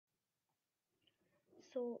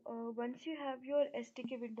So once you have your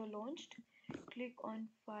SDK window launched, click on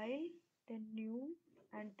File, then New,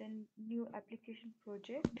 and then New Application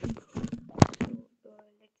Project. So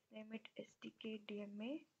let's name it SDK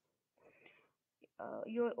DMA.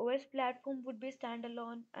 Your OS platform would be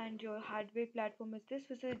standalone, and your hardware platform is this,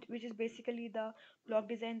 which is basically the block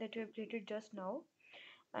design that you have created just now.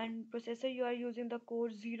 And processor, you are using the core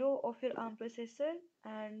 0 of your ARM processor,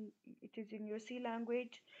 and it is in your C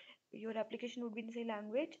language. Your application would be in C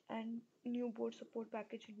language, and new board support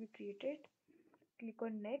package will be created. Click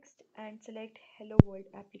on next and select Hello World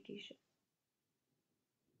application.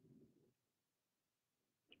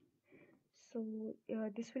 So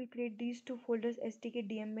this will create these two folders, SDK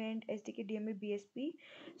DMA and SDK DMA BSP.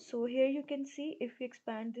 So here you can see, if you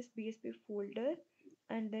expand this BSP folder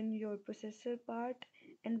and then your processor part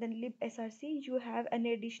and then libsrc, you have an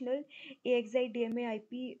additional AXI DMA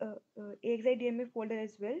IP AXI DMA folder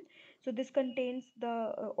as well. So this contains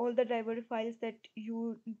the all the driver files that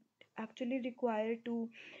you actually require to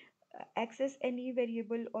access any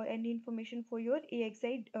variable or any information for your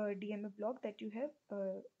AXI DMA block that you have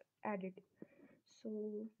added. So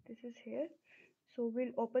this is here. So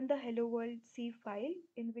we'll open the hello world C file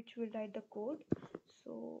in which we'll write the code.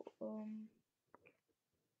 So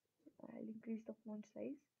I'll increase the font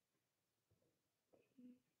size.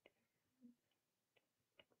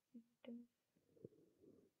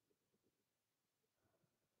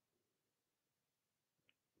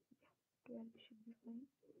 Yeah, 12 should be fine.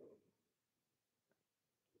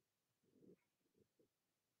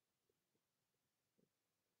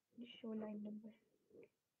 Just show line number.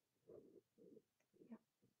 Yeah.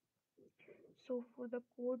 So for the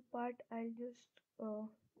code part, I'll just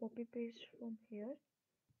copy paste from here.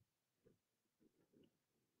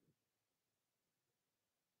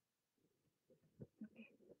 Okay.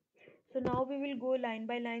 So now we will go line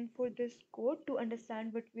by line for this code to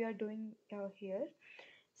understand what we are doing here.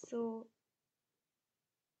 So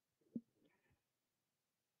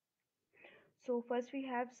first we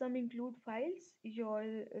have some include files,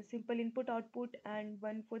 your simple input output and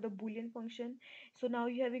one for the boolean function. So now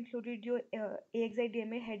you have included your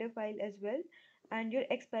AXI header file as well, and your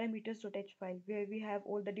x parameters.h file where we have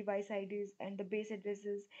all the device IDs and the base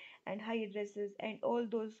addresses and high addresses and all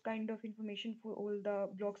those kind of information for all the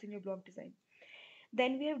blocks in your block design.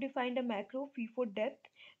 Then we have defined a macro Fifo depth,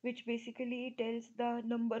 which basically tells the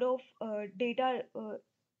number of data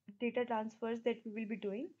transfers that we will be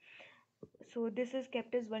doing. So this is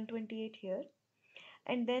kept as 128 here.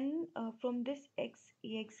 And then from this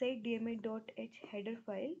exidma.h header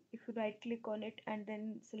file, if you right click on it and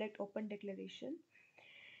then select open declaration,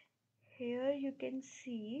 here you can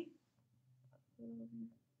see,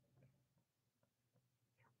 um,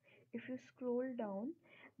 if you scroll down,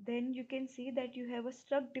 then you can see that you have a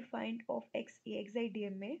struct defined of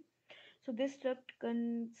exidma. So this struct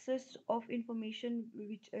consists of information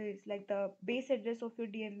which is like the base address of your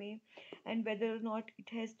DMA and whether or not it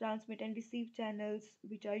has transmit and receive channels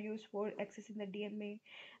which are used for accessing the DMA,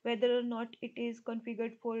 whether or not it is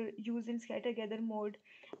configured for use in scatter gather mode,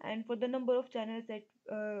 and for the number of channels that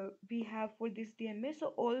we have for this DMA.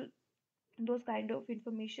 So all those kind of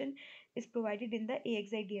information is provided in the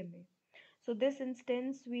AXI DMA. So this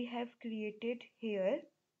instance we have created here,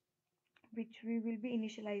 which we will be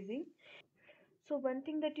initializing. So one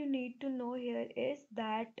thing that you need to know here is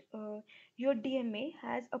that your DMA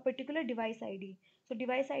has a particular device ID. So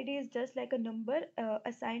device ID is just like a number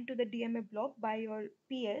assigned to the DMA block by your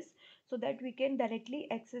PS, so that we can directly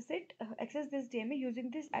access this DMA using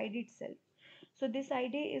this ID itself. So this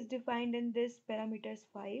ID is defined in this parameters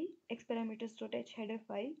file, xparameters.h header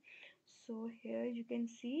file. So here you can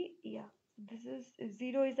see, yeah, this is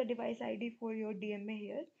 0 is the device ID for your DMA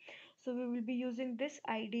here. So we will be using this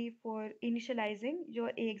ID for initializing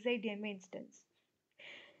your AXI DMA instance.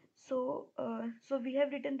 So we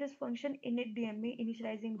have written this function init DMA,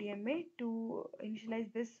 initializing DMA, to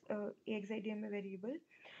initialize this AXI DMA variable.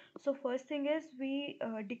 So first thing is we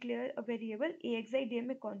declare a variable AXI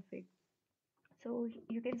DMA config. So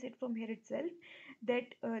you can see it from here itself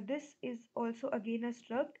that this is also again a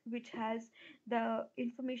struct which has the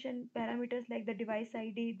information parameters like the device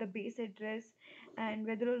ID, the base address, and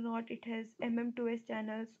whether or not it has mm2s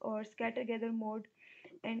channels or scatter gather mode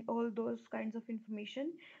and all those kinds of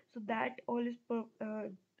information. So that all is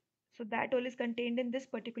contained in this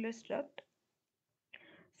particular struct.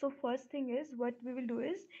 So first thing is, what we will do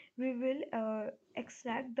is we will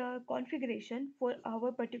extract the configuration for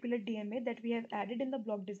our particular DMA that we have added in the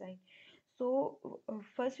block design. So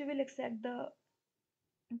first we will extract the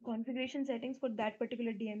configuration settings for that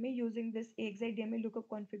particular DMA using this AXI DMA lookup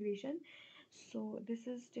configuration. So this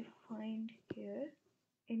is defined here.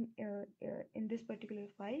 in this particular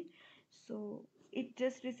file. So it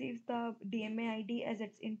just receives the DMA ID as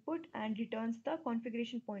its input and returns the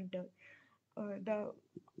configuration pointer, the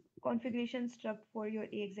configuration struct for your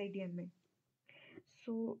AXI-DMA.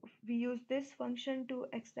 So we use this function to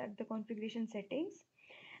extract the configuration settings,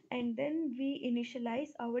 and then we initialize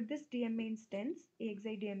our this DMA instance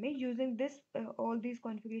AXI-DMA using this all these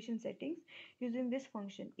configuration settings using this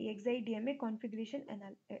function AXI-DMA configuration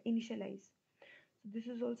initialize. So this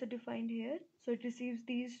is also defined here. So it receives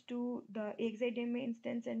these two, the AXI-DMA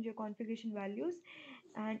instance and your configuration values,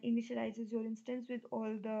 and initializes your instance with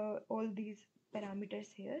all these parameters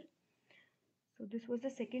here. So this was the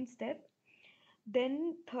second step.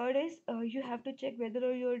 Then third is you have to check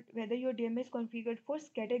whether your DMA is configured for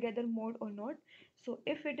scatter gather mode or not. So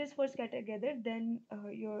if it is for scatter gather, then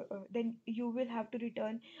you will have to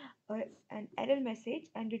return an error message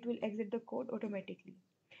and it will exit the code automatically.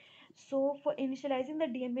 So for initializing the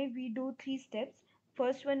DMA, we do three steps.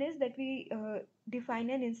 First one is that we define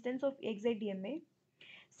an instance of AXI DMA.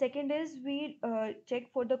 Second is we check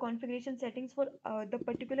for the configuration settings for the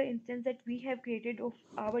particular instance that we have created of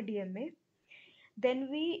our DMA. Then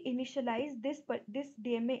we initialize this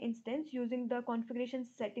DMA instance using the configuration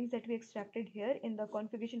settings that we extracted here in the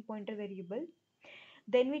configuration pointer variable.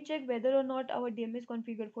 Then we check whether or not our DMA is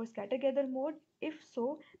configured for scatter gather mode. If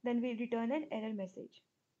so, then we return an error message.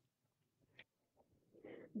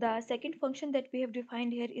 The second function that we have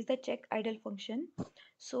defined here is the check idle function.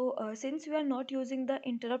 So since we are not using the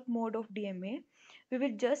interrupt mode of DMA, we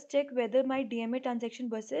will just check whether my DMA transaction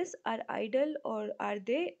buses are idle or are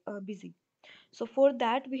they busy. So for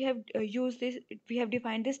that we have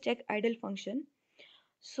defined this check idle function.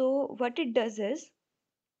 So what it does is,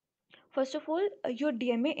 first of all, your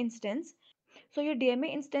DMA instance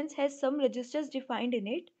has some registers defined in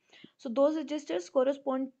it. So those registers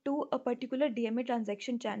correspond to a particular DMA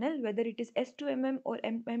transaction channel, whether it is S2MM or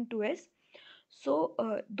MM2S. So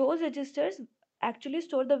those registers actually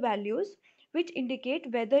store the values which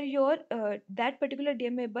indicate whether your that particular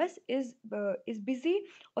DMA bus is busy,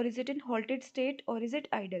 or is it in halted state, or is it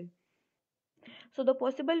idle. So the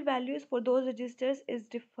possible values for those registers is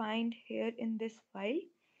defined here in this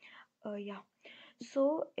file. Yeah.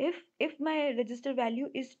 So if my register value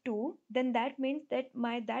is 2, then that means that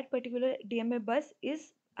my that particular DMA bus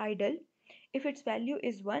is idle. If its value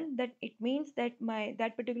is 1, that it means that my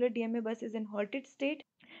that particular DMA bus is in halted state.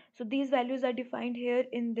 So these values are defined here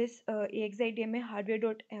in this AXI DMA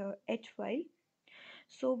hardware.h file.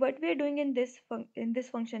 So what we are doing in this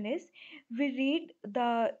function is we read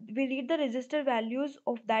the register values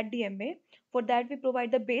of that DMA. For that we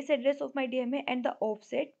provide the base address of my DMA and the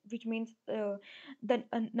offset, which means the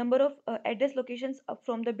number of address locations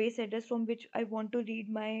from the base address from which I want to read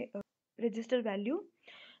my register value.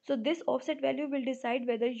 So this offset value will decide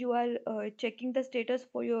whether you are checking the status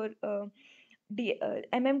for your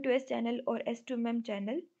MM2S channel or S2MM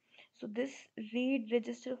channel. So this read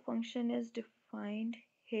register function is defined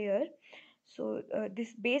here. So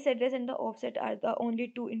this base address and the offset are the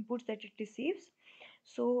only two inputs that it receives.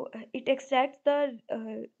 So it extracts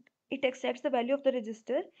the value of the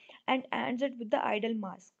register and adds it with the idle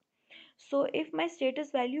mask. So if my status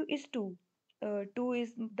value is 2, 2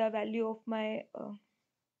 is the value of my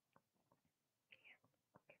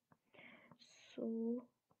so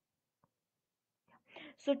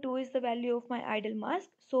So 2 is the value of my idle mask.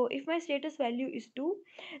 So if my status value is 2,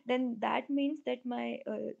 then that means that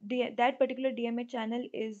that particular DMA channel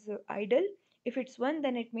is idle. If it's 1,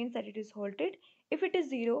 then it means that it is halted. If it is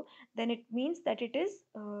 0, then it means that it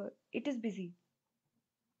is busy.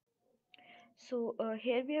 So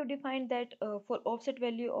here we have defined that for offset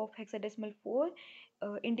value of hexadecimal 4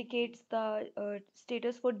 indicates the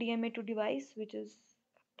status for DMA to device, which is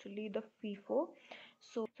actually the Fifo.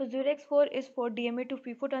 So 0x4 is for DMA to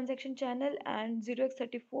Fifo transaction channel, and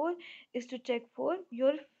 0x34 is to check for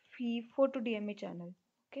your Fifo to DMA channel.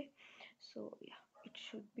 Okay, so yeah, it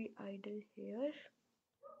should be idle here.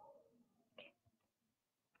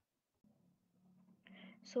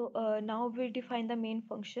 So now we define the main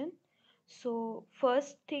function. So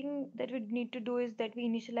first thing that we need to do is that we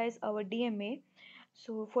initialize our DMA.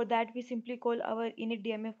 So for that we simply call our init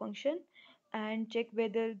DMA function and check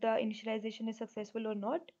whether the initialization is successful or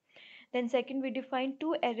not. Then second, we define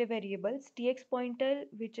two array variables, tx pointer,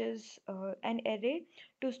 which is an array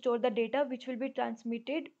to store the data which will be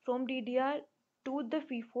transmitted from DDR to the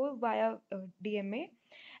FIFO via DMA,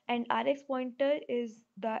 and rx pointer is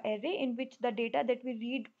the array in which the data that we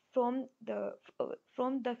read from the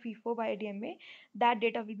FIFO via DMA, that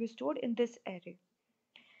data will be stored in this array.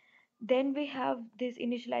 Then we have this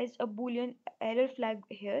initialized a boolean error flag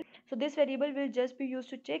here. So this variable will just be used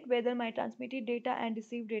to check whether my transmitted data and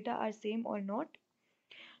received data are same or not.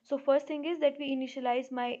 So first thing is that we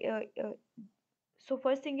initialize my so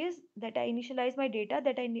first thing is that I initialize my data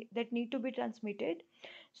that that need to be transmitted.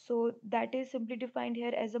 So that is simply defined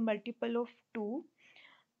here as a multiple of 2.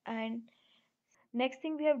 And next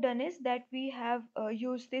thing we have done is that we have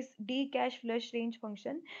used this dcache flush range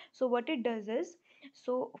function. So what it does is,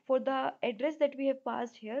 so for the address that we have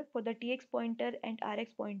passed here for the tx pointer and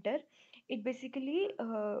rx pointer, it basically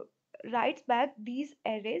writes back these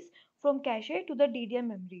arrays from cache to the ddr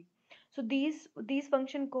memory. So these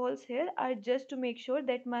function calls here are just to make sure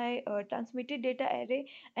that my transmitted data array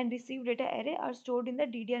and received data array are stored in the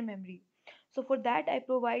ddr memory. So for that I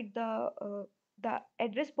provide the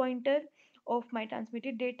address pointer of my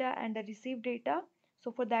transmitted data and the received data.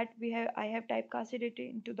 So for that I have typecasted it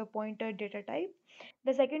into the pointer data type.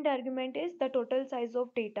 The second argument is the total size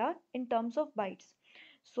of data in terms of bytes.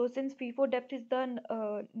 So since FIFO depth is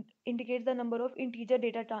the indicates the number of integer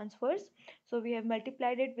data transfers, so we have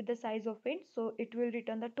multiplied it with the size of int, so it will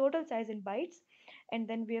return the total size in bytes, and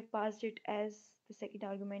then we have passed it as the second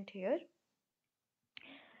argument here.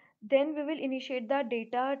 Then we will initiate the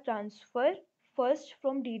data transfer first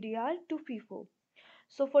from DDR to FIFO.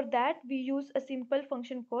 So for that we use a simple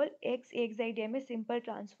function called xexidma simple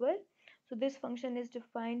transfer. So this function is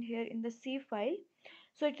defined here in the C file.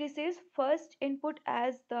 So it receives first input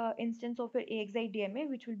as the instance of your exidma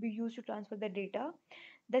which will be used to transfer the data.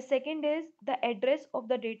 The second is the address of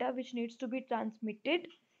the data which needs to be transmitted.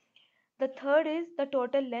 The third is the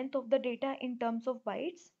total length of the data in terms of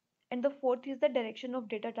bytes. And the fourth is the direction of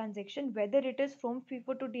data transaction, whether it is from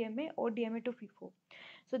FIFO to DMA or DMA to FIFO.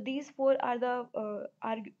 So these four are the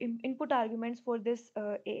input arguments for this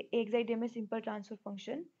exidma simple transfer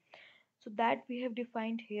function. So that we have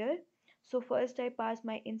defined here. So first I pass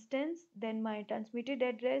my instance, then my transmitted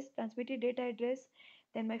address, transmitted data address,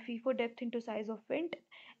 then my FIFO depth into size of int,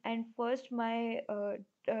 and first my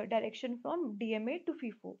direction from DMA to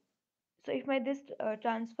FIFO. So if my this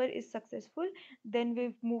transfer is successful, then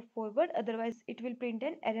we move forward, otherwise it will print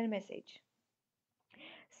an error message.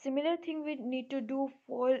 Similar thing we need to do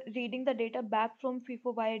for reading the data back from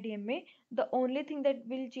FIFO via DMA. The only thing that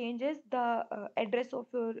will change is the address of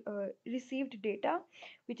your received data,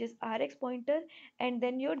 which is RX pointer, and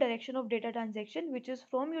then your direction of data transaction, which is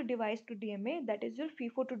from your device to DMA, that is your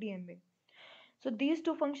FIFO to DMA. So these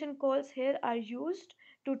two function calls here are used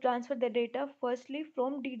to transfer the data firstly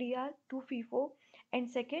from DDR to FIFO, and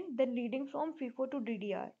second then reading from FIFO to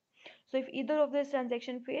DDR. So if either of this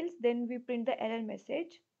transaction fails, then we print the error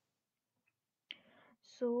message.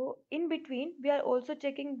 So in between we are also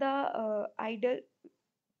checking the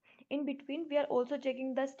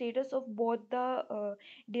status of both the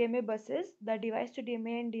DMA buses, the device to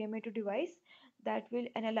DMA and DMA to device, that will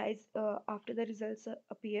analyze after the results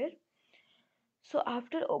appear. So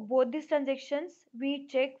after both these transactions, we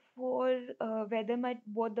check for whether my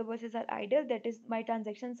both the buses are idle, that is my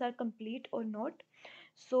transactions are complete or not.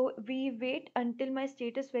 So we wait until my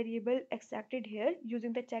status variable extracted here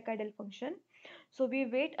using the check idle function. So we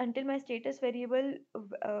wait until my status variable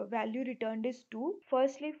value returned is 2,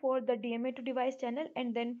 firstly for the DMA to device channel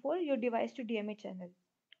and then for your device to DMA channel.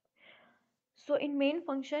 So in main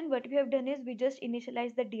function, what we have done is we just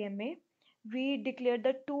initialize the DMA. We declare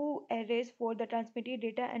the two arrays for the transmitted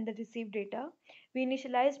data and the received data. We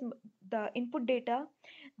initialized the input data.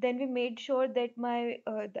 Then we made sure that my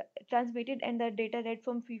the transmitted and the data read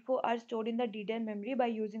from FIFO are stored in the DDR memory by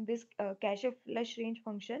using this cache flush range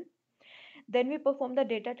function. Then we perform the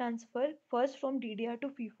data transfer first from DDR to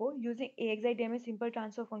FIFO using AXIDMA simple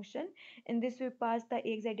transfer function. In this we pass the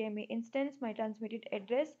AXIDMA instance, my transmitted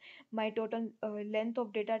address, my total length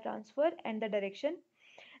of data transfer and the direction.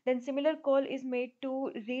 Then similar call is made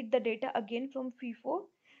to read the data again from FIFO,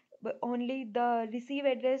 but only the receive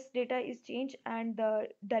address data is changed and the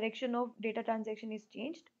direction of data transaction is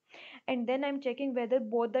changed. And then I'm checking whether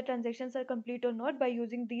both the transactions are complete or not by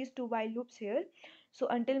using these two while loops here. So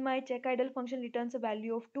until my check idle function returns a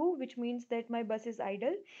value of 2, which means that my bus is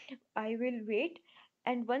idle, I will wait.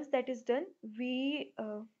 And once that is done, we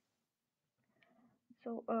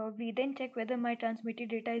then check whether my transmitted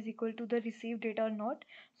data is equal to the received data or not.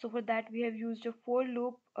 So for that we have used a for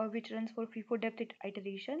loop which runs for FIFO depth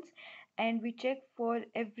iterations, and we check for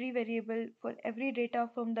every variable for every data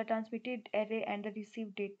from the transmitted array and the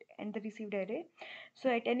received array. So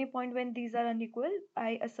at any point when these are unequal,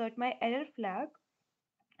 I assert my error flag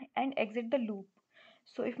and exit the loop.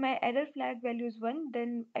 So if my error flag value is 1,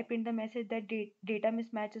 then I print the message that data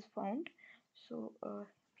mismatch is found. So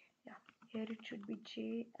yeah. Here it should be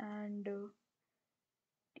J and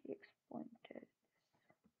TX pointer.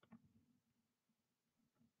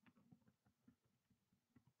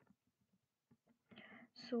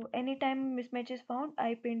 So anytime mismatch is found,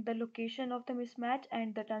 I print the location of the mismatch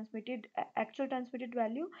and the actual transmitted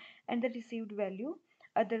value and the received value.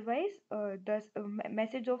 Otherwise, the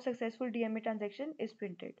message of successful DMA transaction is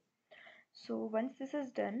printed. So once this is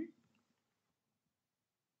done,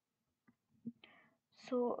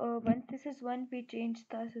 once this is done, we change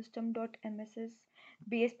the system.ms's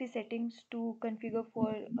BSP settings to configure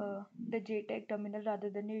for the JTAG terminal rather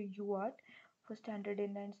than a UART for standard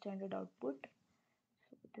in and standard output.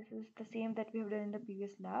 So this is the same that we have done in the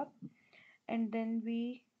previous lab. And then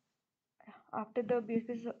we, after the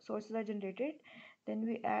BSP sources are generated, then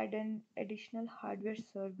we add an additional hardware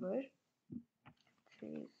server.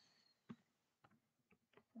 Says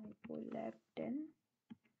Lab 10.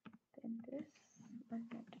 Then this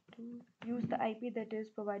 192. Use the IP that is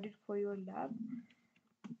provided for your lab.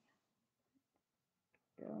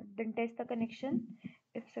 Then test the connection.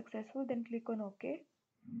 If successful, then click on OK.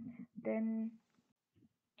 Then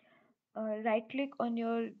right click on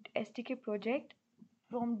your SDK project.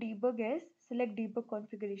 From debug as, select debug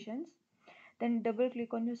configurations. Then double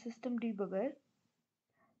click on your system debugger.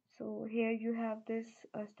 So here you have this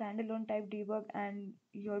standalone type debug and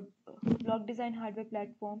your block design hardware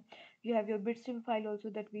platform. You have your bitstream file also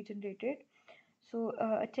that we generated. So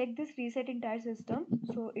check this reset entire system.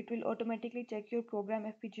 So it will automatically check your program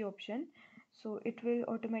FPG option. So it will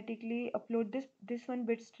automatically upload this one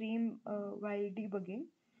bitstream while debugging.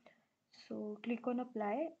 So click on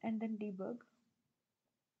apply and then debug.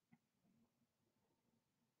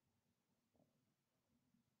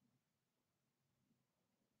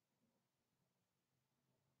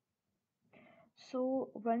 So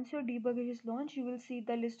once your debugger is launched, you will see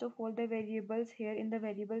the list of all the variables here in the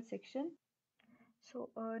variable section. So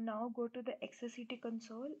now go to the XSCT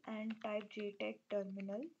console and type JTAG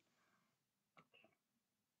terminal.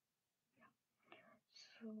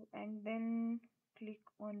 So and then click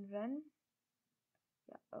on run.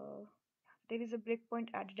 There is a breakpoint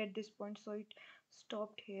added at this point, so it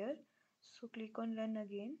stopped here. So click on run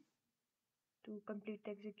again to complete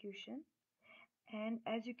the execution. And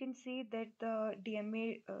as you can see that the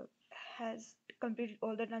DMA has completed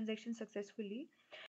all the transactions successfully.